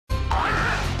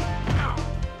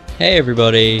Hey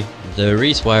everybody, the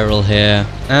Respiral here,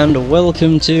 and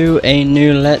welcome to a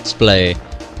new Let's Play.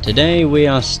 Today we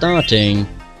are starting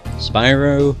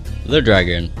Spyro the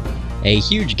Dragon, a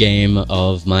huge game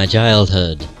of my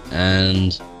childhood,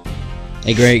 and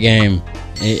a great game.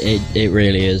 It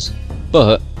really is.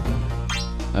 But,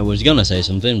 I was gonna say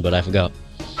something, but I forgot.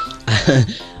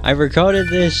 I recorded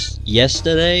this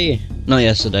yesterday, not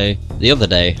yesterday, the other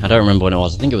day, I don't remember when it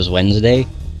was, I think it was Wednesday,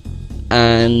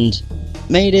 and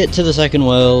made it to the second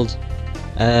world,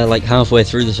 like halfway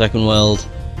through the second world.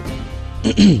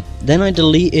 Then I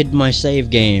deleted my save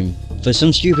game for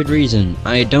some stupid reason.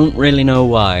 I don't really know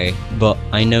why, but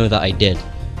I know that I did.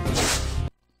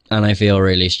 And I feel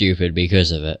really stupid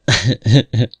because of it.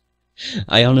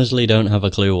 I honestly don't have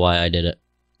a clue why I did it,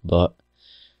 but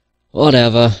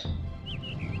whatever.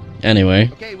 Anyway.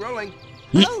 Okay, rolling.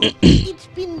 Oh, it's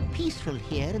been peaceful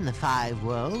here in the Five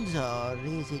Worlds, or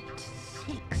is it 6?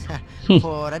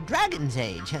 For a dragon's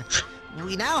age.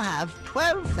 We now have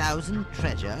 12,000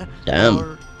 treasure. Damn.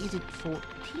 Or is it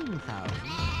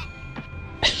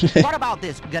 14,000? What about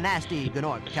this Gnasty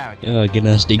Gnorc character? Oh,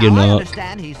 Gnasty Now, I Gnorc.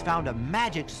 understand he's found a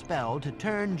magic spell to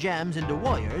turn gems into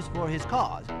warriors for his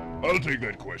cause. I'll take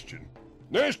that question.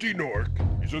 Gnasty Gnorc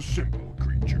is a simple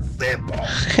creature. Simple.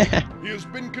 He has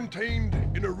been contained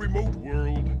in a remote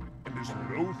world and is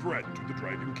no threat to the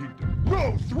Dragon Kingdom.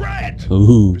 No threat!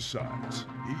 Ooh. Besides,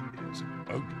 he is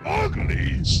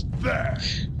ugly. That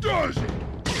does it!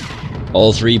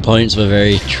 All 3 points were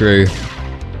very true.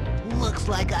 Looks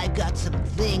like I've got some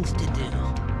things to do.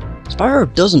 Spyro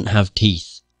doesn't have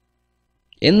teeth.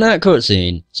 In that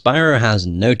cutscene, Spyro has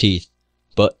no teeth.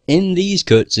 But in these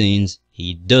cutscenes,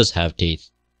 he does have teeth.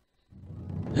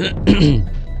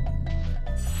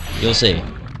 You'll see.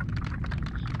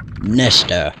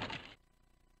 Nesta.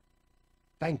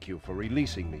 Thank you for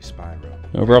releasing me, Spyro.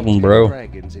 No problem, Take bro. the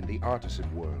dragons in the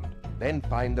artisan world. Then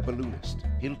find the balloonist.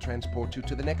 He'll transport you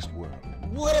to the next world.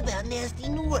 What about Gnasty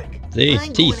Gnorc? The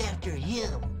I'm teeth. going after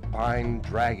him. Find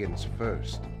dragons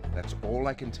first. That's all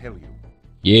I can tell you.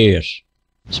 Yes.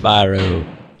 Spyro.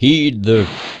 Heed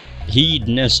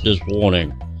Nesta's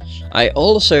warning. I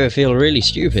also feel really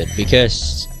stupid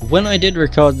because when I did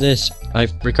record this,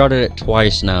 I've recorded it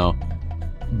twice now.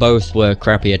 Both were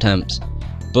crappy attempts.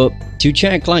 But to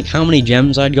check like how many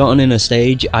gems I'd gotten in a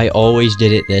stage, I always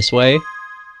did it this way.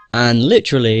 And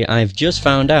literally, I've just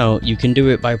found out you can do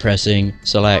it by pressing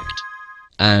select.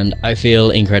 And I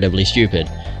feel incredibly stupid.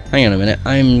 Hang on a minute,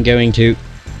 I'm going to...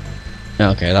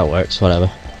 Okay, that works, whatever.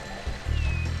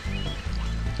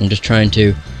 I'm just trying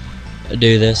to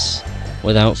do this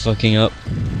without fucking up.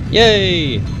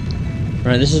 Yay!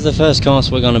 Right, this is the first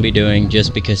course we're going to be doing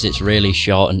just because it's really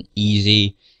short and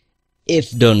easy,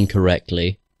 if done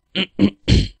correctly.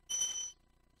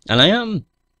 And I am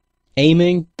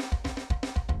aiming.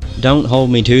 Don't hold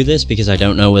me to this because I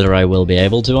don't know whether I will be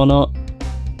able to or not.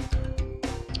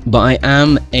 But I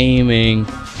am aiming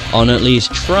on at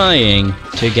least trying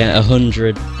to get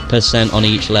 100% on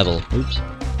each level. Oops.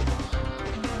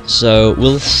 So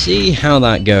we'll see how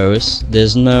that goes.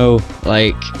 There's no,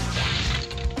 like,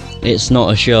 it's not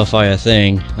a surefire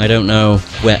thing. I don't know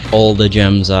where all the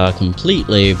gems are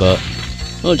completely, but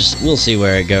we'll see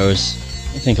where it goes.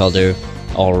 I think I'll do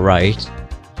alright.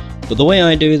 But the way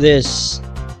I do this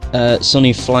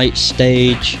Sunny Flight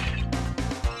stage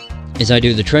is I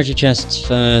do the treasure chests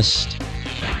first.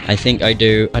 I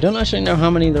don't actually know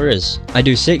how many there is. I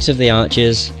do 6 of the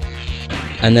arches,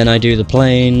 and then I do the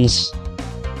planes,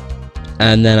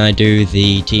 and then I do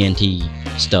the TNT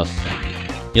stuff.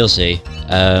 You'll see.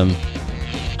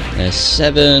 There's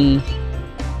 7...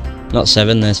 Not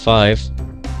 7, there's 5.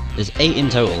 There's 8 in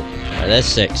total. Right, there's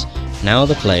 6. Now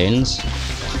the planes.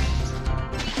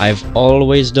 I've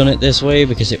always done it this way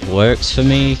because it works for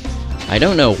me. I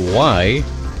don't know why,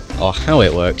 or how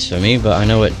it works for me, but I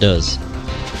know it does.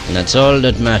 And that's all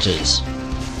that matters.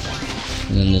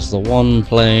 And then there's the one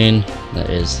plane that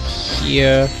is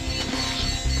here.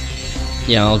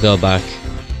 Yeah, I'll go back.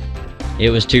 It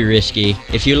was too risky.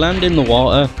 If you land in the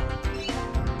water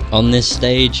on this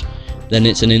stage, then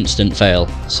it's an instant fail.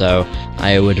 So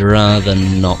I would rather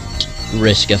not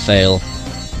risk a fail.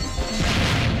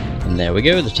 And there we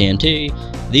go, the TNT.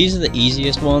 These are the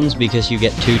easiest ones because you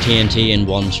get 2 TNT in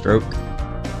one stroke.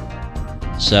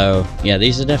 So yeah,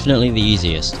 these are definitely the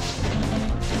easiest.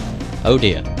 Oh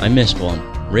dear, I missed one.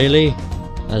 Really?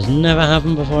 That's never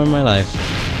happened before in my life.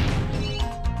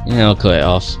 Yeah, I'll cut it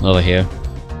off over here.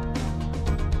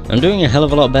 I'm doing a hell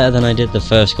of a lot better than I did the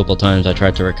first couple times I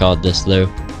tried to record this though,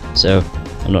 so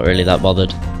I'm not really that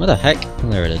bothered. What the heck? Oh,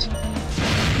 there it is.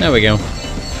 There we go.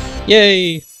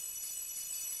 Yay!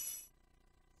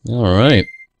 Alright.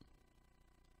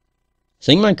 I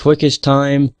think my quickest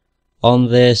time on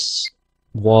this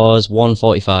was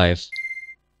 1:45.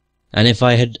 And if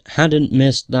I hadn't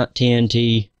missed that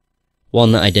TNT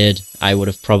one that I did, I would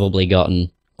have probably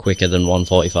gotten quicker than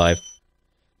 1:45.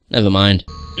 Never mind.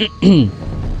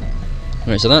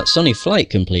 Right, so that's Sunny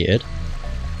Flight completed.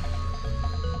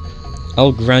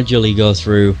 I'll gradually go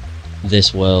through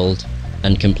this world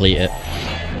and complete it.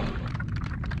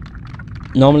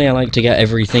 Normally I like to get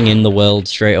everything in the world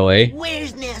straight away.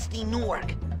 Where's Gnasty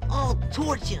Gnorc? I'll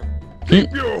torch him.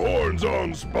 Keep your horns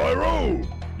on, Spyro!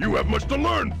 You have much to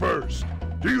learn first.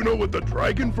 Do you know what the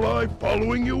dragonfly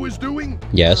following you is doing?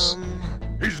 Yes.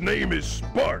 His name is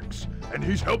Sparx, and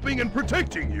he's helping and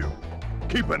protecting you.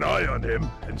 Keep an eye on him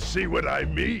and see what I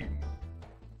mean.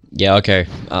 Yeah, okay.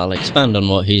 I'll expand on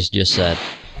what he's just said.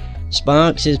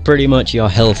 Sparx is pretty much your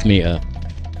health meter.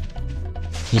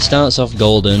 He starts off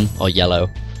golden, or yellow,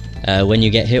 when you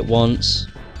get hit once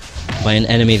by an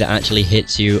enemy that actually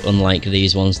hits you, unlike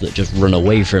these ones that just run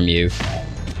away from you.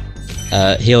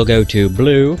 He'll go to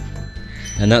blue,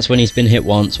 and that's when he's been hit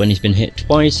once. When he's been hit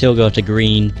twice, he'll go to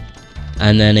green,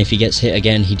 and then if he gets hit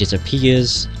again, he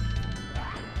disappears.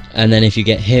 And then if you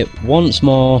get hit once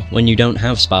more when you don't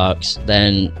have Sparx,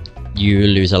 then you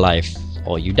lose a life,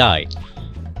 or you die.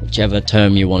 Whichever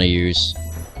term you want to use.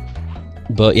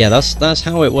 But yeah, that's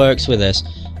how it works with this.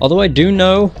 Although I do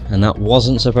know, and that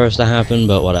wasn't supposed to happen,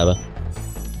 but whatever.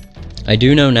 I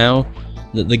do know now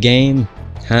that the game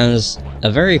has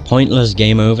a very pointless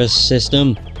game over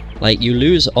system. Like, you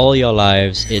lose all your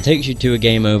lives, it takes you to a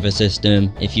game over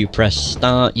system. If you press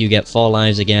start, you get 4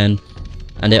 lives again,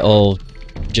 and it all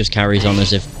just carries on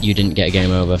as if you didn't get a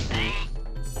game over.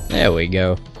 There we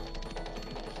go.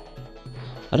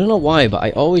 I don't know why, but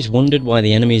I always wondered why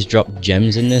the enemies drop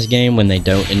gems in this game when they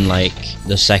don't in, like,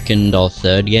 the second or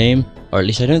third game. Or at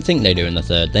least I don't think they do in the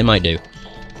third. They might do.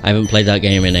 I haven't played that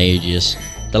game in ages.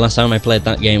 The last time I played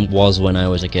that game was when I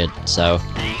was a kid, so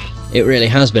it really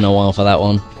has been a while for that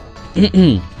one.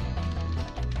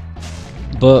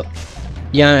 But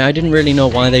yeah, I didn't really know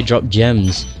why they dropped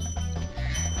gems.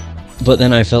 But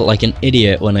then I felt like an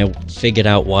idiot when I figured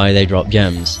out why they dropped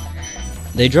gems.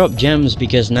 They dropped gems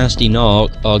because Gnasty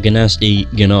Gnorc, or Gnasty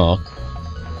Gnorc,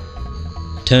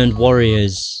 turned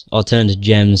warriors, or turned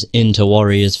gems into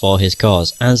warriors for his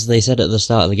cause, as they said at the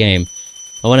start of the game.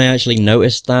 And when I actually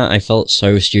noticed that, I felt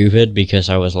so stupid because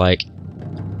I was like,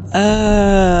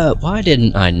 why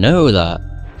didn't I know that?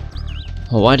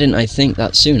 Or why didn't I think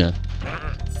that sooner?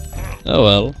 Oh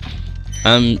well.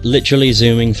 I'm literally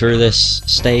zooming through this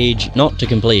stage, not to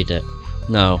complete it.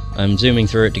 No, I'm zooming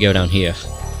through it to go down here.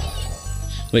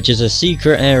 Which is a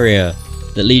secret area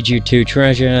that leads you to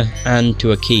treasure and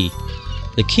to a key.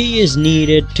 The key is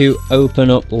needed to open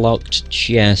up locked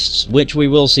chests, which we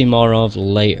will see more of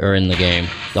later in the game,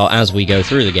 or as we go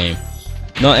through the game.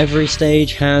 Not every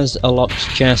stage has a locked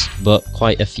chest, but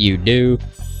quite a few do,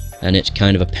 and it's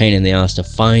kind of a pain in the ass to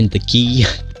find the key.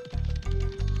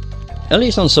 At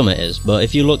least on some it is, but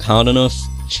if you look hard enough,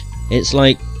 it's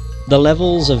like the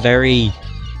levels are very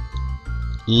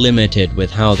limited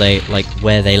with how they, like,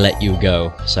 where they let you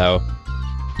go, so,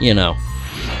 you know.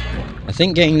 I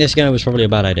think getting this guy was probably a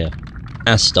bad idea.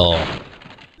 Astor.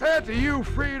 After you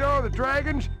freed all the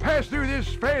dragons, pass through this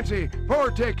fancy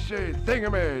vortex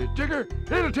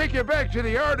thingamajigger. It'll take you back to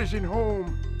the artisan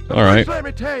home. Alright. Let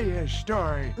me tell you a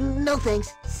story. No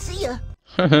thanks. See ya.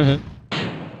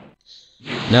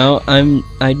 Now, I'm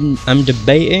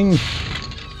debating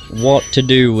what to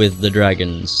do with the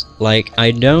dragons. Like,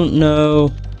 I don't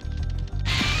know...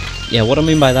 Yeah, what I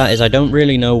mean by that is I don't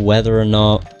really know whether or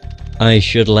not I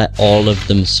should let all of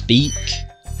them speak,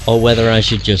 or whether I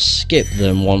should just skip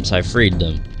them once I freed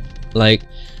them. Like,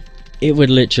 it would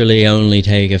literally only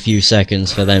take a few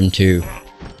seconds for them to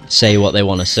say what they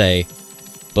want to say,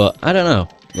 but I don't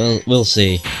know. We'll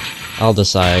see. I'll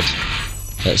decide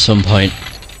at some point.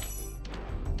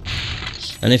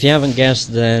 And if you haven't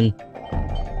guessed, then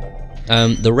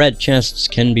the red chests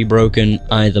can be broken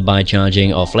either by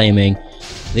charging or flaming.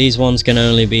 These ones can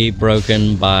only be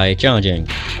broken by charging,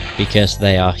 because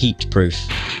they are heat-proof.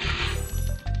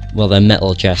 Well, they're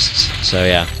metal chests, so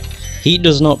yeah. Heat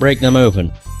does not break them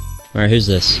open. Alright, who's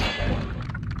this?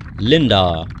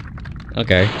 Linda.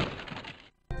 Okay.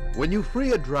 When you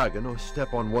free a dragon or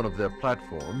step on one of their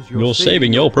platforms, You're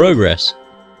saving your progress.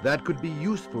 That could be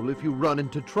useful if you run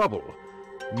into trouble.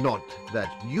 Not that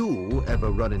you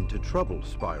ever run into trouble,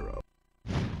 Spyro.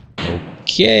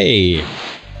 Okay.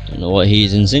 Don't know what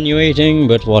he's insinuating,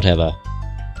 but whatever.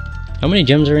 How many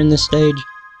gems are in this stage?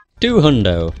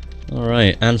 200.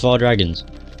 Alright, and 4 dragons.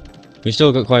 We've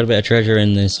still got quite a bit of treasure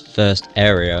in this first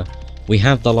area. We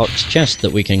have the locked chest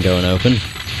that we can go and open.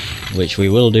 which we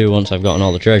will do once I've gotten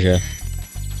all the treasure,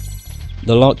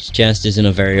 the locked chest is in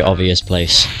a very obvious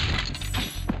place.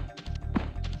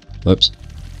 Whoops.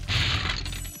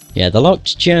 Yeah, the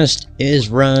locked chest is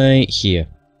right here.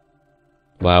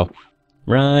 Wow.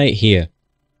 Right here.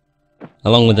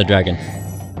 Along with the dragon.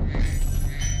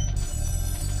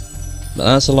 But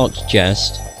that's a locked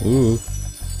chest. Ooh.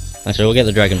 Actually, we'll get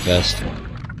the dragon first.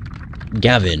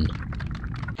 Gavin.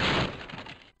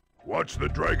 Watch the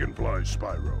dragonfly,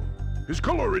 Spyro. His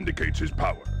color indicates his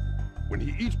power. When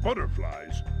he eats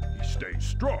butterflies, he stays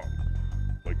strong.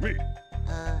 Like me.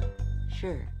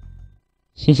 Sure.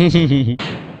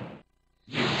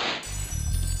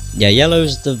 Yeah,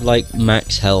 yellow's the, like,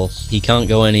 max health. He can't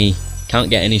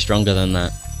get any stronger than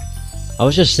that. I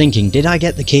was just thinking, did I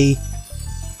get the key?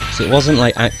 So it wasn't,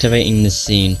 like, activating this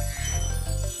scene.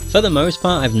 For the most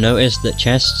part, I've noticed that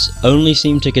chests only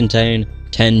seem to contain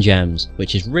 10 gems,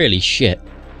 which is really shit.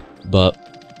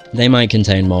 But they might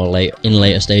contain more in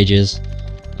later stages.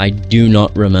 I do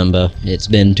not remember. It's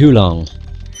been too long.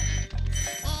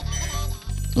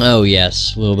 Oh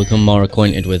yes, we'll become more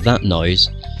acquainted with that noise.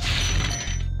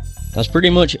 That's pretty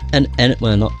much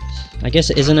well, not... I guess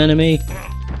it is an enemy.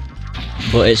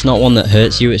 But it's not one that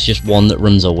hurts you, it's just one that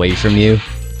runs away from you.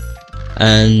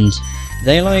 And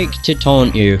they like to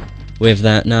taunt you with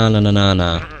that na na na na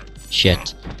na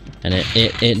shit. And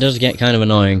it does get kind of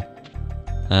annoying.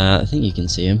 I think you can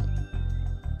see him.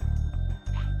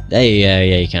 There, yeah,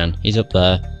 you can. He's up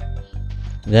there.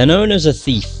 They're known as a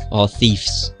thief, or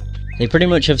thieves. They pretty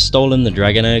much have stolen the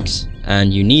dragon eggs,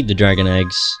 and you need the dragon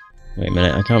eggs. Wait a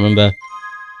minute, I can't remember.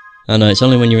 Oh no, it's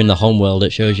only when you're in the home world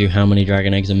it shows you how many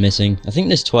dragon eggs are missing. I think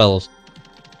there's 12.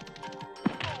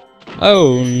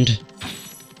 Owned!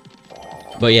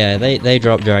 But yeah, they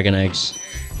drop dragon eggs.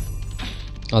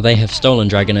 Or they have stolen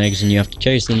dragon eggs and you have to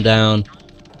chase them down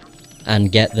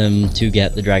and get them to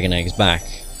get the dragon eggs back.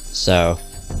 So,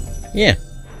 yeah.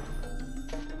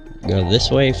 Go this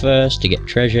way first to get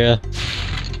treasure.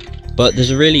 But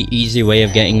there's a really easy way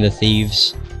of getting the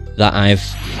thieves that I've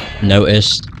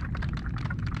noticed.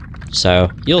 So,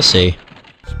 you'll see.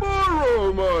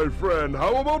 Spyro, my friend,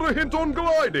 how about a hint on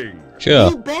gliding?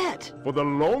 Sure. You bet. For the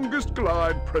longest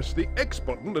glide, press the X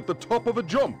button at the top of a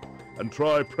jump, and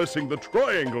try pressing the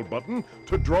triangle button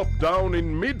to drop down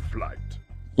in mid-flight.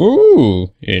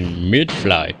 Ooh, in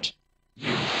mid-flight.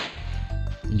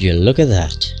 Would you look at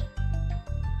that?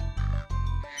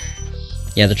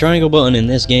 Yeah, the triangle button in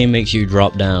this game makes you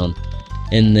drop down.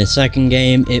 In the second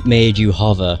game, it made you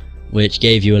hover, which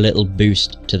gave you a little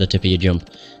boost to the tip of your jump.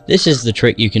 This is the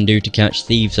trick you can do to catch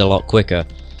thieves a lot quicker.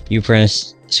 You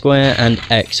press square and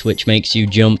X, which makes you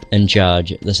jump and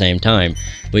charge at the same time,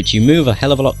 which you move a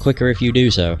hell of a lot quicker if you do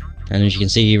so. And as you can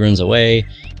see, he runs away.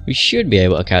 We should be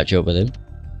able to catch up with him.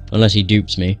 Unless he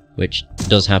dupes me, which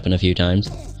does happen a few times.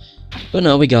 But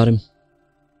no, we got him.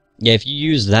 Yeah, if you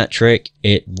use that trick,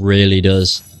 it really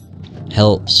does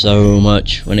help so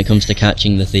much when it comes to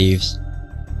catching the thieves.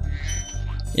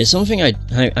 It's something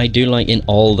I do like in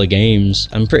all the games.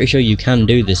 I'm pretty sure you can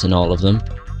do this in all of them.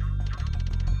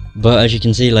 But as you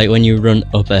can see, like when you run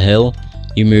up a hill,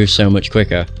 you move so much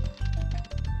quicker.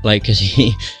 Like, cause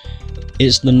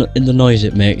it's the noise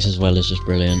it makes as well is just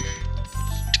brilliant.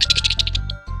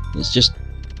 It's just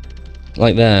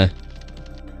like there.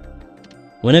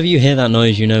 Whenever you hear that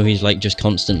noise, you know he's like just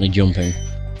constantly jumping.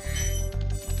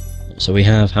 So we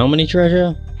have how many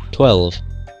treasure? 12.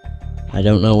 I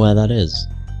don't know where that is.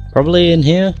 Probably in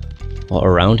here? Or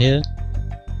around here?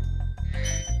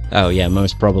 Oh yeah,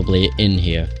 most probably in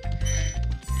here.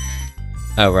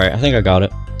 Oh right, I think I got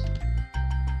it.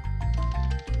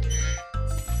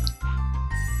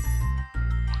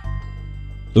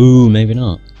 Ooh, maybe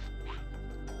not.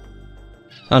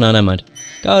 Oh no, never mind.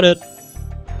 Got it!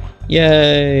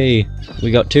 Yay!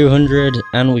 We got 200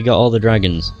 and we got all the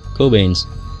dragons. Cool beans.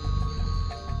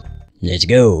 Let's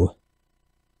go!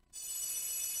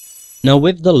 Now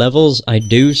with the levels, I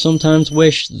do sometimes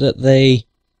wish that they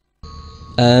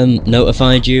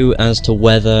notified you as to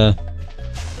whether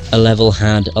a level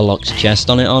had a locked chest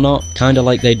on it or not, kinda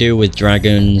like they do with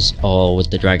dragons or with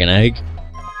the dragon egg.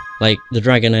 Like, the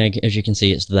dragon egg, as you can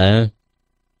see, it's there.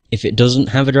 If it doesn't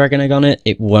have a dragon egg on it,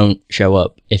 it won't show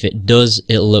up. If it does,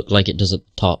 it'll look like it does at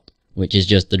the top, which is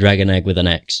just the dragon egg with an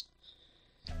X.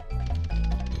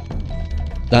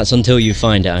 That's until you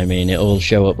find it, I mean, it'll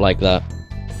show up like that.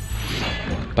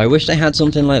 But I wish they had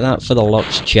something like that for the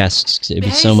locked chests, because it'd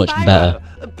be so much better.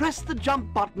 Press the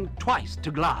jump button twice to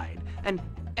glide, and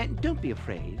don't be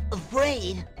afraid.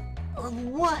 Afraid? Of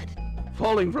what?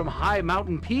 Falling from high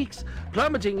mountain peaks,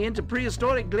 plummeting into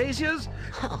prehistoric glaciers.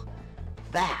 Oh,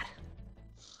 that.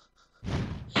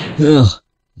 Ugh,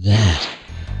 that.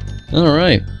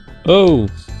 Alright. Oh!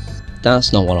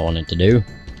 That's not what I wanted to do.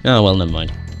 Oh, well, never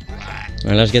mind.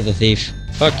 Alright, let's get the thief.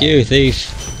 Fuck you, thief!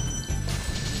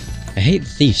 I hate the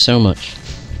thief so much.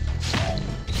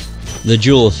 The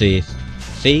jewel thief.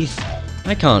 Thief?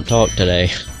 I can't talk today.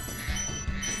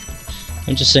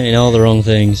 I'm just saying all the wrong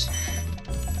things.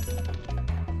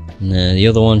 Nah, the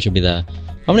other one should be there.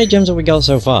 How many gems have we got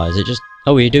so far? Is it just...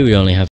 Oh, we do only have